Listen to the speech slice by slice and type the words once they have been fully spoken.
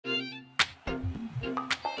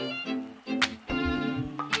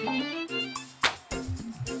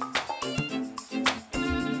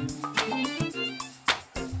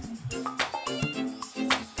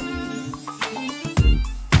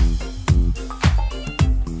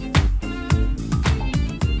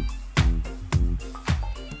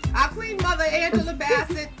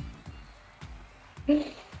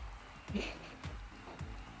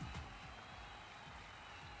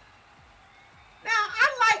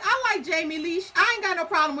like Jamie Lee. I ain't got no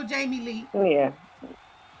problem with Jamie Lee. Yeah.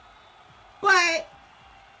 But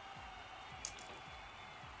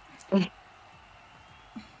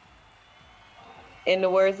in the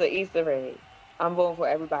words of Issa Rae, I'm voting for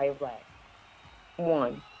everybody black.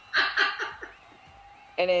 1.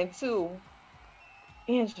 And then 2,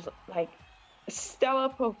 Angela, like, stellar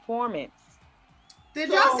performance. Did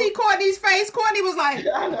y'all see Courtney's face? Courtney was like,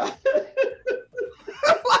 I know.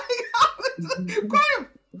 Courtney.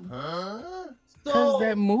 Because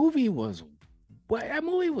that movie was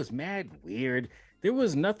mad weird. There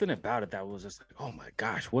was nothing about it that was just like, oh my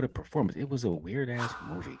gosh, what a performance. It was a weird ass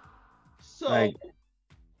movie. So like,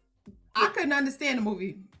 I couldn't understand the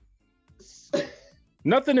movie.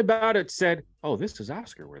 Nothing about it said, oh, this is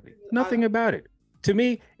Oscar worthy. Nothing about it. To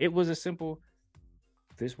me, it was a simple,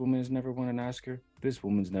 this woman has never won an Oscar. This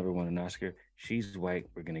woman's never won an Oscar. She's white.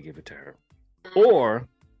 We're going to give it to her. Or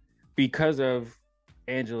because of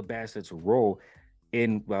Angela Bassett's role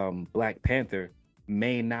in Black Panther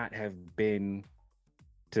may not have been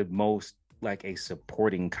to most like a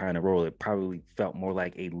supporting kind of role. It probably felt more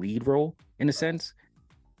like a lead role in a sense.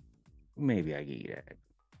 Maybe I get you that.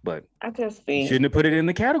 But I just think shouldn't have put it in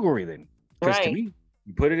the category then. Because right. to me,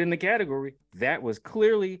 you put it in the category, that was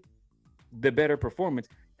clearly the better performance.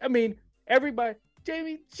 I mean, everybody,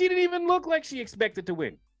 Jamie, she didn't even look like she expected to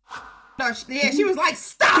win. No, she was like,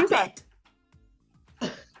 stop it.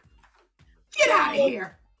 Get out of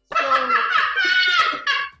here.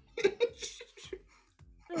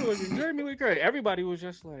 It was Jamie Lee Curtis. Everybody was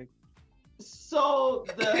just like. So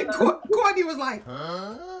Courtney was like,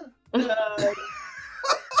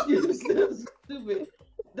 you're so stupid.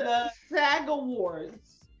 The SAG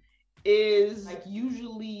Awards is like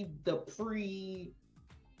usually the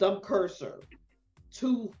cursor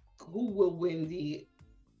to who will win the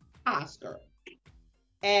Oscar.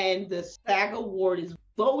 And the SAG Award is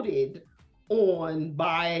voted on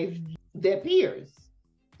by their peers.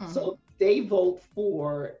 Mm-hmm. So they vote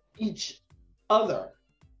for each other.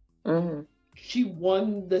 Mm-hmm. She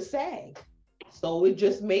won the SAG. So it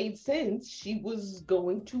just made sense she was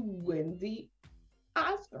going to win the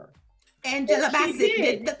Oscar. Angela Bassett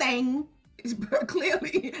did the thing.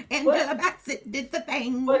 Clearly, Angela Bassett did the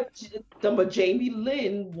thing. But Jamie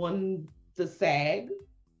Lynn won the SAG.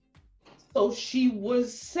 So she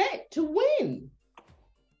was set to win.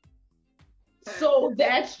 So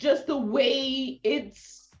that's just the way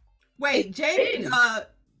it's. Wait, Jamie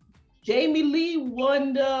Lee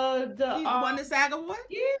won the won the SAG Award?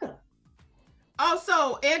 Yeah.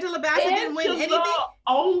 Also, Angela Bassett didn't win anything?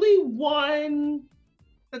 Only won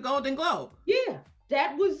the Golden Globe. Yeah,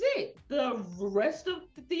 that was it. The rest of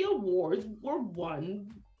the awards were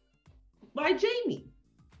won by Jamie.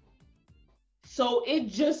 So it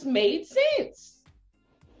just made sense.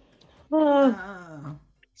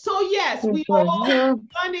 So yes, we all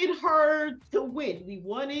wanted her to win. We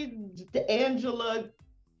wanted Angela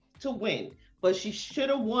to win, but she should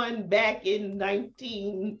have won back in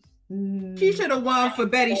 19. She should have won for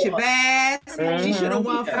Betty Shabazz. She should have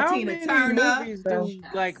won for Tina Turner. Movies do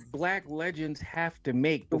like black legends have to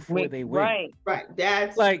make before they win? Right.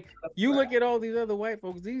 That's like you look at all these other white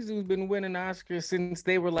folks. These dudes been winning Oscars since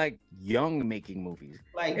they were like young making movies.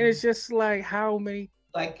 Like, and it's just like how many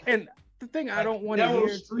like. And the thing I don't want to hear.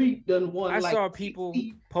 Streep done won. I saw people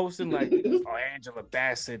posting like, "Oh, Angela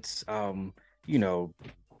Bassett's, you know,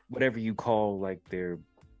 whatever you call like their."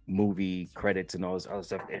 Movie credits and all this other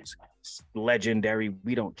stuff. It's legendary.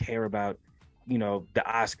 We don't care about, you know, the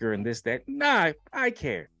Oscar and this, that. Nah, I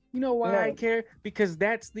care. You know why I care? Because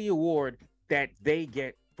that's the award that they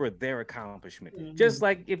get for their accomplishment. Mm-hmm. Just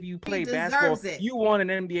like if you play basketball, you won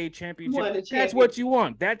an NBA championship. That's what you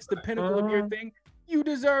want. That's the pinnacle of your thing. You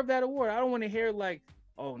deserve that award. I don't want to hear like,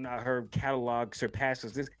 oh, nah, her catalog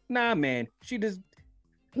surpasses this. Nah, man. She just.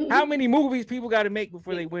 How many movies people got to make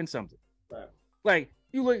before they win something? Right. Like.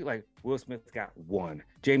 You look like Will Smith got 1.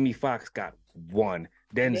 Jamie Foxx got 1.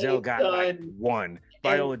 Denzel got like 1.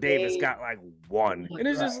 Viola Davis got like 1. And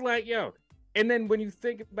it's just like, yo. And then when you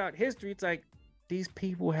think about history, it's like these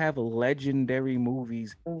people have legendary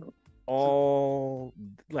movies all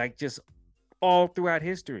like just all throughout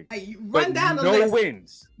history. Run down the list.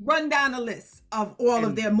 Wins. Run down the list of all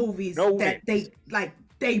of their movies that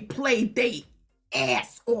they played they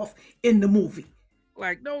ass off in the movie.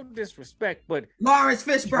 Like, no disrespect, but Lawrence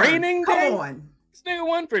Fishburne. Training Come Day? on. This nigga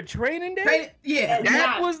won for Training Day? Yeah.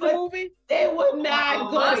 That was the movie? They were not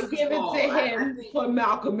going to give it to him for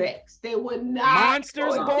Malcolm X. They were not.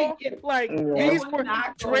 Monsters Ball? Like, these were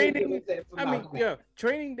Training. I mean, yeah,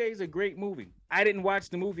 Training Day is a great movie. I didn't watch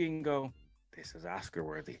the movie and go, this is Oscar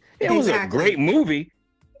worthy. It was a great movie,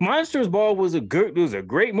 Monsters Ball was a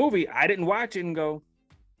great movie. I didn't watch it and go,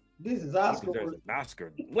 this is Oscar. An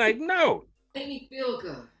Oscar. Like, no. Made me feel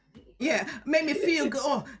good. Yeah, made me feel good.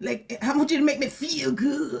 Oh, like, I want you to make me feel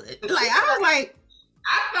good. Like, I was like,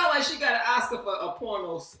 I felt like she got an Oscar for a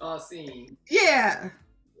porno scene. Yeah.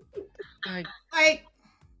 Like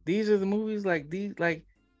these are the movies, like these, like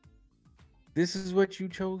this is what you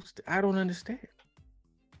chose to, I don't understand.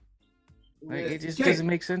 Like, it just doesn't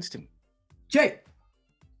make sense to me. Jay.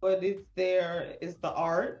 But it's the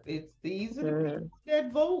art. It's these are the people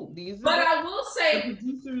that vote. I will say, the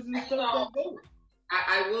producers and stuff that vote.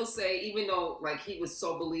 I will say, even though like he was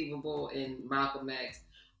so believable in Malcolm X,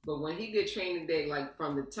 but when he did Training Day, like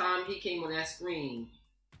from the time he came on that screen,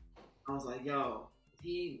 I was like, yo,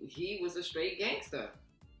 he was a straight gangster.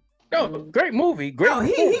 No, great movie. Great. No,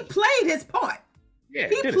 he played his part. Yeah,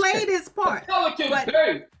 he played his part.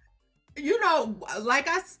 But, you know, like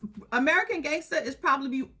American Gangster is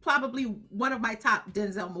probably one of my top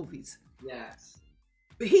Denzel movies. Yes.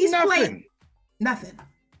 He's played nothing.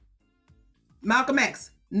 Malcolm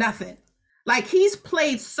X, nothing. Like, he's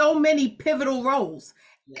played so many pivotal roles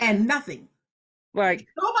and nothing. Like,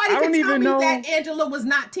 nobody can tell me that Angela was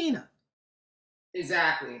not Tina.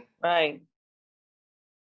 Exactly. Right.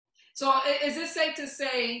 So is it safe to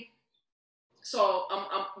say, so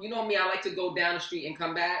you know me, I like to go down the street and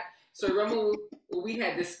come back. So remember we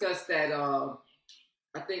had discussed that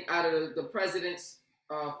I think out of the presidents,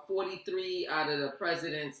 43 out of the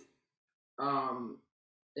presidents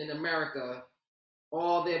in America,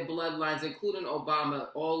 all their bloodlines, including Obama,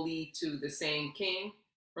 all lead to the same king.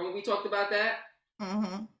 Remember we talked about that?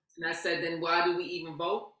 Mm-hmm. And I said, then why do we even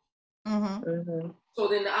vote? Mm-hmm. Mm-hmm. So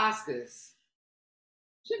then the Oscars,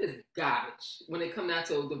 shit is garbage when it comes down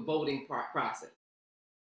to the voting process.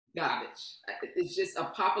 Garbage. It's just a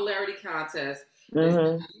popularity contest.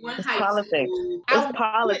 Mm-hmm. It's politics. It's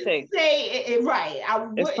politics. Say it right. I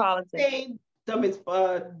wouldn't say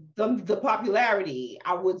the popularity.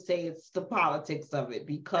 I would say it's the politics of it,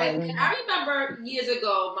 because and I remember years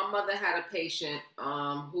ago, my mother had a patient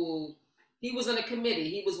who he was in a committee.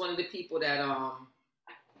 He was one of the people that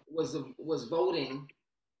was voting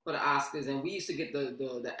for the Oscars, and we used to get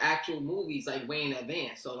the actual movies like way in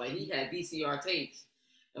advance. So like he had VCR tapes,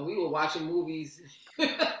 and we were watching movies.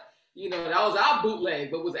 You know, that was our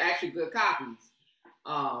bootleg, but was actually good copies.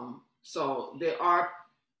 So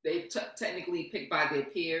they technically picked by their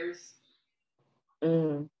peers.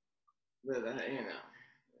 Mm. But,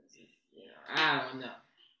 I don't know.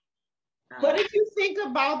 But if you think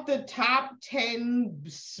about the top 10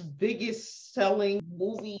 biggest selling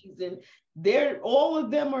movies, and all of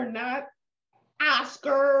them are not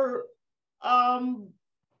Oscar movies.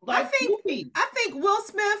 I think Will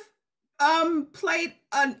Smith played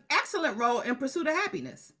an excellent role in Pursuit of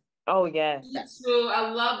Happiness. Oh yes. Me too.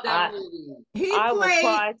 I love that movie. I will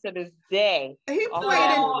cry to this day. He played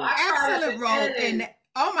an excellent role in.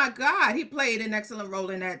 Oh my God, he played an excellent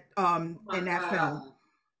role in that in that film.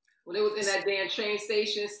 When it was in that damn train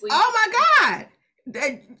station, sleep. Oh my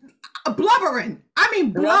God, blubbering. I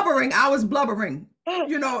mean blubbering. I was blubbering.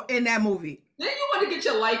 You know, in that movie. Then you want to get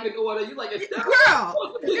your life in order. You like a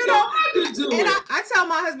girl. You know, and I tell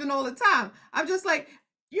my husband all the time. I'm just like,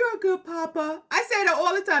 you're a good papa. I say that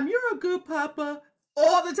all the time. You're a good papa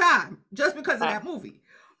all the time, just because of that movie.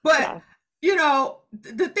 But you know,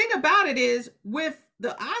 the thing about it is with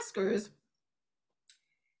the Oscars,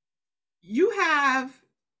 you have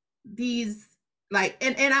these like,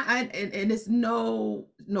 and it's no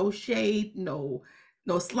shade, no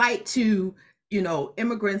slight to, you know,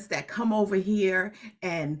 immigrants that come over here.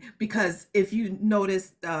 And because if you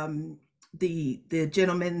notice, the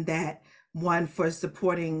gentleman that won for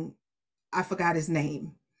supporting, I forgot his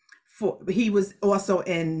name, he was also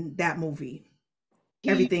in that movie,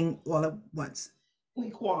 Everything All at Once.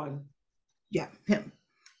 Quan. Yeah, him.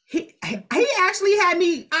 He actually had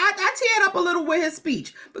me, I teared up a little with his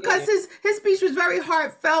speech, because his speech was very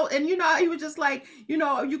heartfelt. And, you know, he was just like, you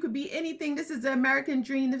know, you could be anything. This is the American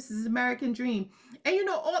dream. This is the American dream. And, you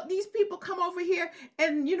know, all these people come over here,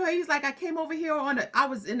 and, you know, he's like, I came over here I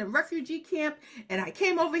was in a refugee camp, and I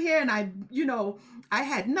came over here, and I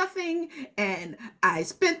had nothing, and I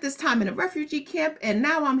spent this time in a refugee camp, and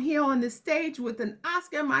now I'm here on this stage with an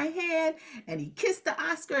Oscar in my hand. And he kissed the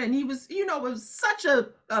Oscar, and he was, you know, it was such a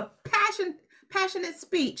passionate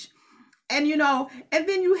speech. And, you know, and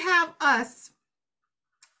then you have us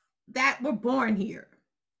that were born here,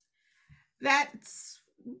 that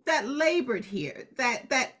labored here,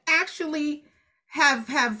 that actually have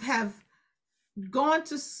gone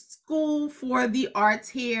to school for the arts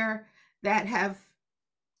here, that have,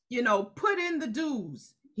 you know, put in the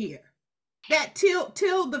dues here. that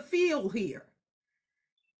till the field here,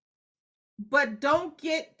 but don't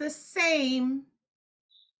get the same.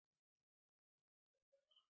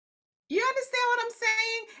 You understand what I'm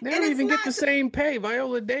saying? They don't even get the same pay.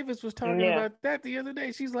 Viola Davis was talking about that the other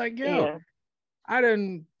day. She's like, yo, I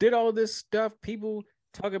did all this stuff. People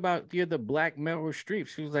talk about you're the Black Meryl Streep.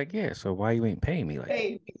 She was like, yeah, so why you ain't paying me like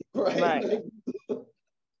that? Right.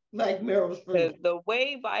 Like Meryl Streep. The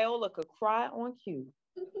way Viola could cry on cue.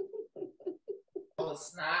 Oh,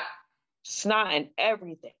 snot and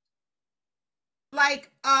everything.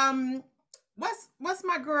 Like, what's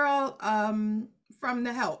my girl from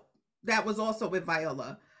The Help that was also with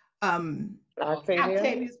Viola?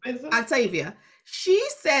 Octavia. She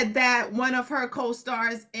said that one of her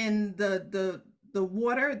co-stars in the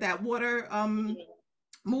water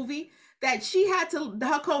movie, that she had to,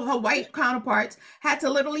 her white counterparts had to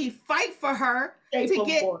literally fight for her Shape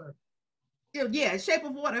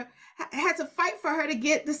of Water had to fight for her to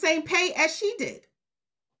get the same pay as she did.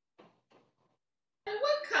 And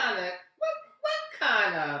what kind of,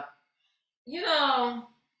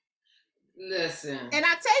 listen. And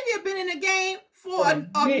Octavia been in the game for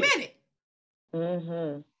a minute.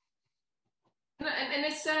 Mm-hmm. And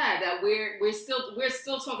it's sad that we're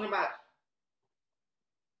still talking about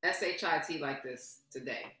SHIT like this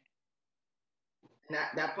today. And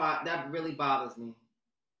that really bothers me.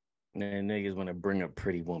 And niggas want to bring up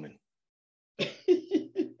Pretty Woman. And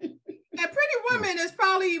Pretty Woman is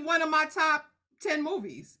probably one of my top 10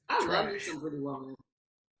 movies. I love me some Pretty Woman.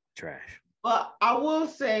 Trash. But I will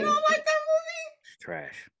say, you don't like that movie?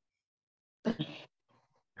 Trash.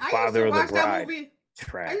 Father of the Bride. That movie.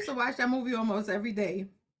 Trash. I used to watch that movie almost every day.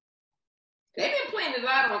 They've been playing it a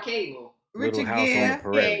lot on cable. Richard Gere.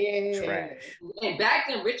 Trash. And back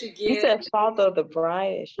then, Richard Gere. He said Father of the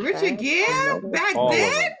Bride. Richard Gere? Back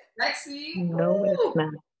then? Lexi. No, it's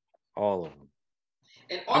not. All of them.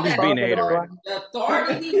 And all I'm that just being a hater right now. The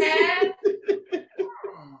authority he had.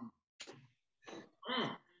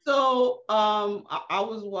 So I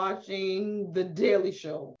was watching The Daily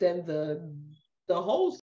Show. Then the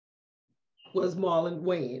host was Marlon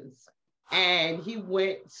Wayans, and he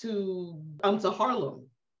went to Harlem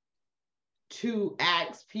to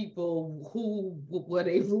ask people who were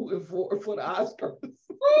they rooting for the Oscars.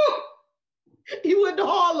 He went to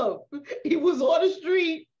Harlem. He was on the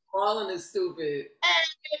street. Harlem is stupid.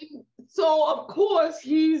 And so of course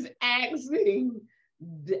he's asking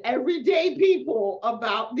the everyday people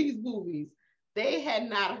about these movies. They had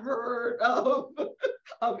not heard of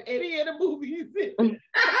any of the movies.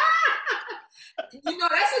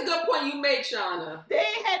 That's a good point you make, Shauna.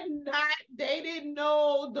 They didn't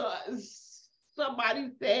know somebody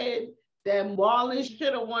said that Marlon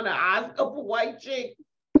should have won an Oscar for White Chick.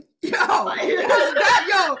 That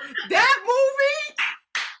movie.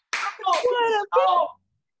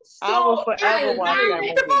 I will forever watch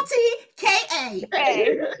that movie.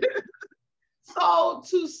 TKA. So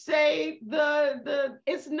to say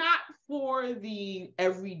it's not for the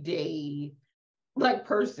everyday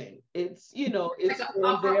person. It's it's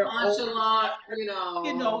like for their nonchalant,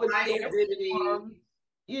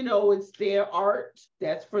 it's their art.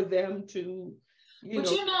 That's for them to what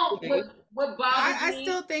bothers me. I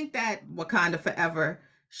still think that Wakanda Forever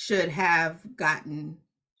should have gotten,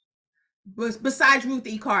 besides Ruth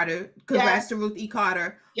E. Carter, congrats to Ruth E.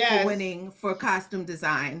 Carter for winning for costume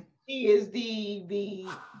design. She is the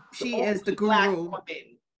Black guru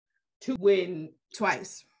woman to win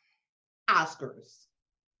twice Oscars.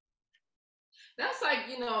 That's like,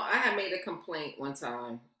 I had made a complaint one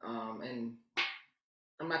time, and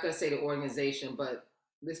I'm not going to say the organization, but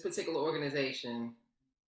this particular organization,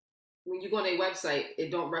 when you go on their website,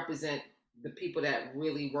 it don't represent the people that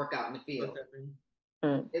really work out in the field.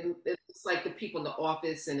 It looks like the people in the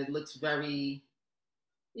office, and it looks very,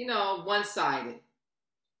 one-sided.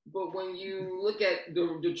 But when you look at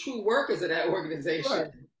the true workers of that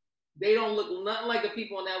organization, they don't look nothing like the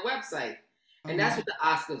people on that website. And that's what the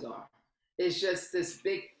Oscars are. It's just this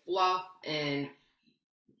big fluff, and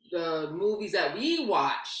the movies that we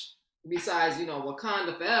watch, besides,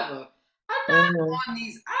 Wakanda Forever, are not on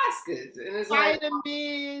these Oscars. And it's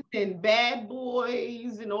Spider-Man and Bad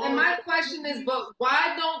Boys and all. And my question is, but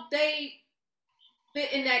why don't they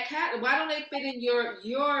fit in that category? Why don't they fit in your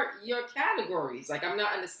categories? Like, I'm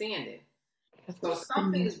not understanding. So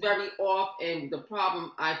something is very off, and the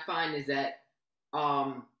problem I find is that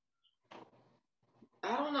I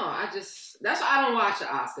don't know. That's why I don't watch the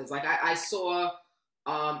Oscars. Like I saw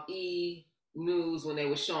E! News when they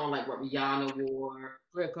were showing like what Rihanna wore.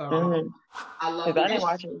 I love it. I didn't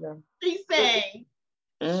watch it though. She sang.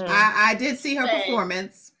 I did see her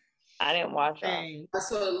performance. I didn't watch that. Dang. I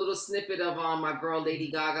saw a little snippet of my girl Lady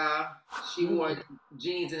Gaga. She wore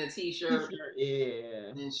jeans and a t-shirt,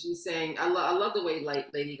 Yeah. and she sang. I love the way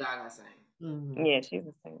Lady Gaga sang. Mhm. Yeah, she's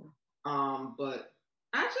a singer. But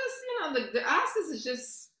I just the Oscars is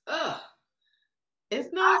just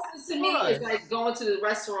It's not Oscars to me is like going to the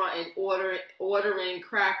restaurant and ordering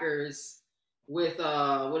crackers with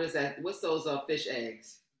what is that? What's those fish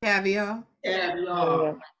eggs? Caviar.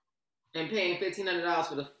 Caviar. And paying $1,500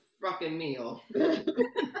 for the fucking meal.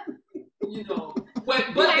 You know.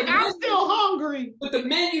 But like, I'm still hungry. But the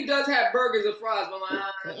menu does have burgers and fries. But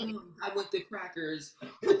I went to crackers.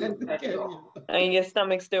 And your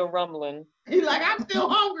stomach's still rumbling. He's like, I'm still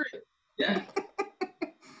hungry. Yeah.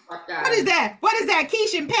 What is that? What is that,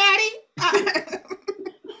 quiche and patty?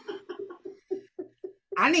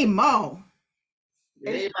 I need more.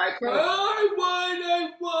 Everybody cry, I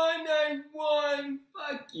won.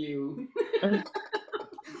 Fuck you.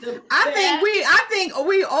 I think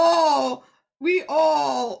we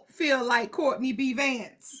all feel like Courtney B.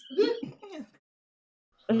 Vance.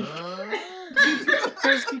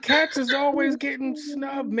 Because Cats is always getting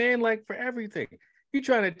snubbed, man, like for everything. You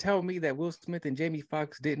trying to tell me that Will Smith and Jamie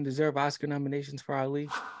Foxx didn't deserve Oscar nominations for Ali?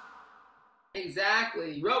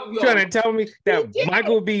 Exactly. You trying to tell me that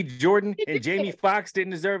Michael B. Jordan and Jamie Foxx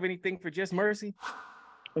didn't deserve anything for Just Mercy?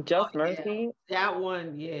 Just Mercy? That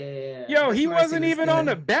one, yeah. Yo, he wasn't even on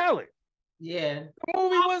the ballot. Yeah. The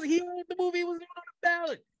movie wasn't even on the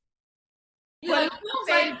ballot. Yeah,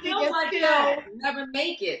 films like that never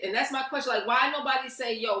make it. And that's my question. Like, why nobody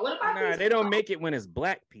say, yo, what about they don't make it when it's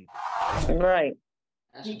black people. Right.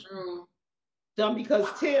 That's true. Done because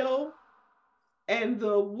Till and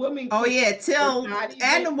the woman. Oh yeah, Till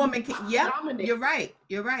and the woman king. Yeah, you're right.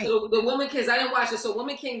 You're right. So the Woman Kings, I didn't watch it. So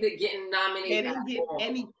Woman King did getting nominated. They didn't get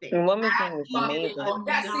anything. The Woman King was amazing.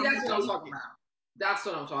 That's what I'm talking about. That's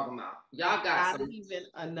what I'm talking about. Y'all got not even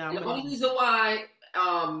a nomination. The only reason why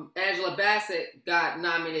Angela Bassett got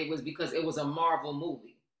nominated was because it was a Marvel movie.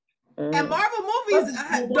 And Marvel movies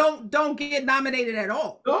don't get nominated at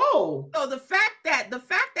all. No. So the fact that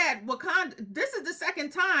Wakanda, this is the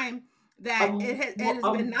second time that it has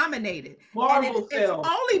been nominated. Marvel film.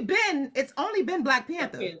 It's only been Black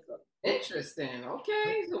Panther. Interesting.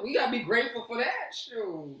 Okay, so we gotta be grateful for that.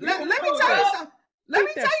 Sure. Let me tell you something. Let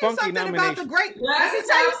me tell you something about the great. Let me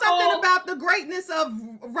tell you something about the greatness of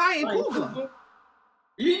Ryan Coogler.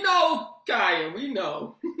 You know, Kaya, we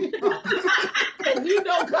know. And you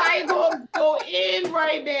know Kaya gonna go in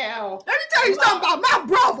right now. Let me tell you something about my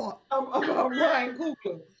brother. About Ryan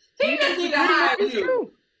Coogler. He doesn't need to hire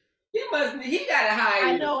you. He gotta hire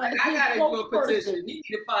you. I know. I gotta do a petition. He need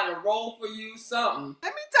to find a role for you, something.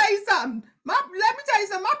 Let me tell you something. My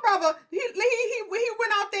brother, he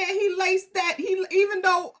went out there and he laced that. Even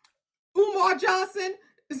though Umar Johnson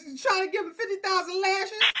is trying to give him 50,000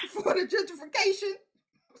 lashes for the gentrification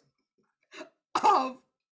of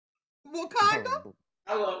Wakanda.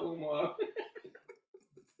 I love Umar.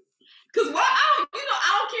 Cause I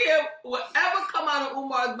don't care whatever come out of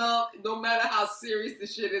Umar's mouth, no matter how serious the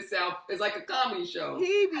shit is sound. It's like a comedy show.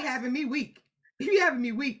 He be having me weak. It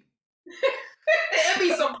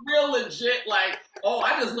be some real legit, like, oh,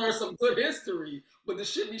 I just learned some good history, but the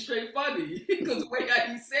shit be straight funny because the way how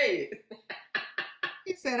he say it.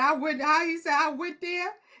 He said I went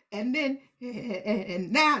there, and then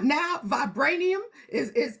and now vibranium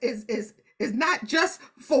is not just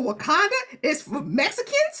for Wakanda, it's for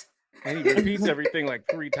Mexicans. And he repeats everything like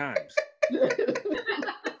 3 times.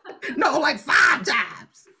 No, like 5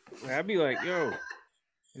 times. I'd be like, yo,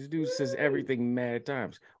 this dude says everything mad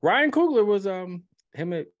times. Ryan Coogler was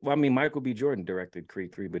Michael B. Jordan directed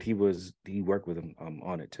Creed 3, but he worked with him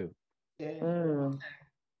on it too. Mm.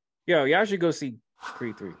 Yo, y'all should go see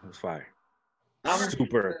Creed 3. It was fire.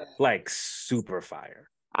 Super fire.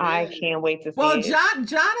 I can't wait to see it.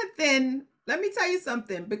 Jonathan, let me tell you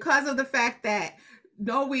something. Because of the fact that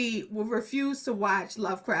we will refuse to watch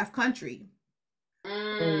Lovecraft Country.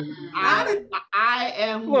 I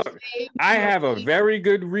am. Look, I have a very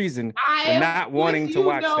good reason for not wanting to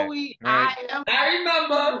watch that. Right? I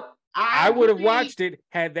remember. I would have watched it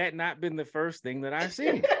had that not been the first thing that I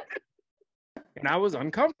seen, and I was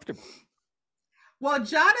uncomfortable. Well,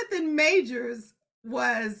 Jonathan Majors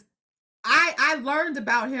was. I learned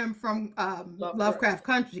about him from Lovecraft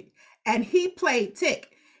Country, and he played Tick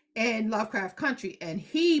in Lovecraft Country, and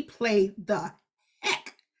he played the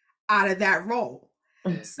heck out of that role.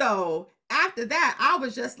 So after that, I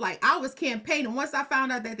was just like, I was campaigning. Once I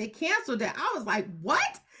found out that they canceled it, I was like,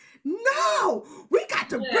 what? No, we got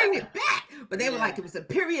to bring it back. But they were like, it was a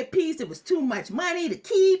period piece. It was too much money to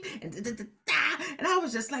keep. And And I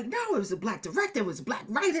was just like, no, it was a black director, it was black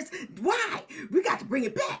writers. Why? We got to bring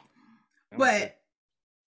it back. But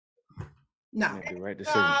no. Made the right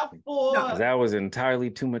decision. For No. That was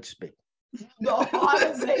entirely too much space. no,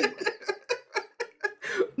 honestly,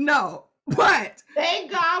 No, but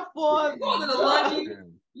thank God for Called it a loogie.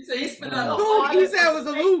 You say he spent out the Loogie, he said it artist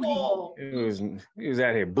was a they loogie. call. He was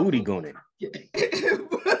out here booty gunning.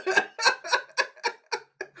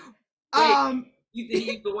 You think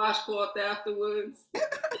he used the washcloth afterwards?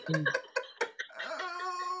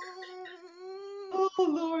 Oh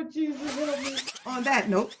Lord Jesus, help me. On that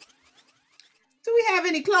note, do we have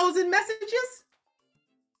any closing messages?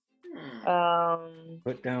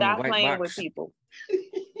 Put down Stop the white playing box. with people.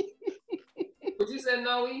 What you said,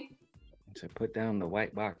 Noe? I said, put down the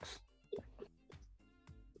white box.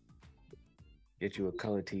 Get you a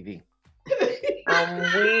color TV. I'm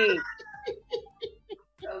weak.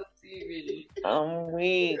 Color TV. I'm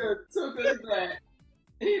weak. He done took us back.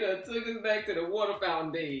 He done took us back to the water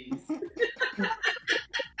fountain days. And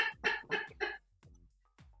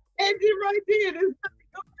it right there.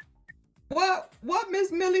 What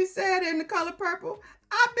Miss Millie said in The Color Purple?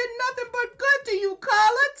 I've been nothing but good to you,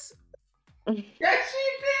 Collards. Yes, she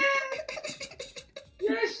did.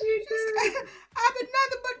 Yes, she did. I've been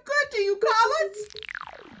nothing but good to you, Collards.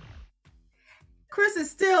 Chris is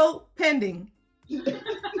still pending. We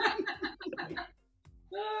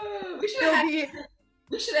He'll be,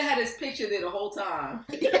 should have had his picture there the whole time.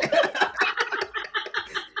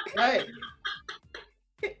 Right.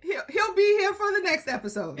 he'll be here for the next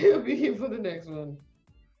episode. He'll be here for the next one.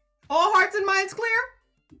 All hearts and minds clear?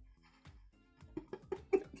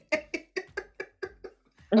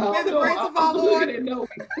 May the grace of our Lord, I'm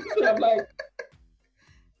like,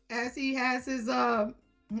 as he has his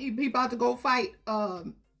he about to go fight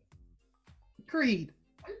Creed,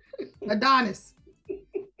 Adonis.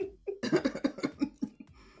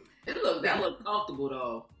 That looked comfortable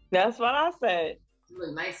though. That's what I said. It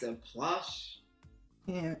looked nice and plush.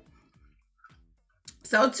 Yeah.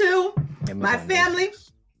 So to my family,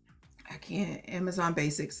 Basics. I can't Amazon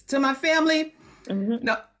Basics. To my family, Mm-hmm.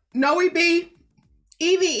 Noe B,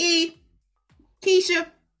 EVE, Keisha,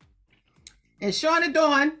 and Shauna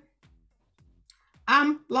Dawn.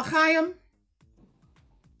 I'm L'chaim.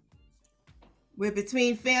 We're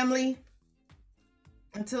between family.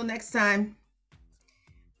 Until next time,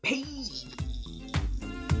 peace.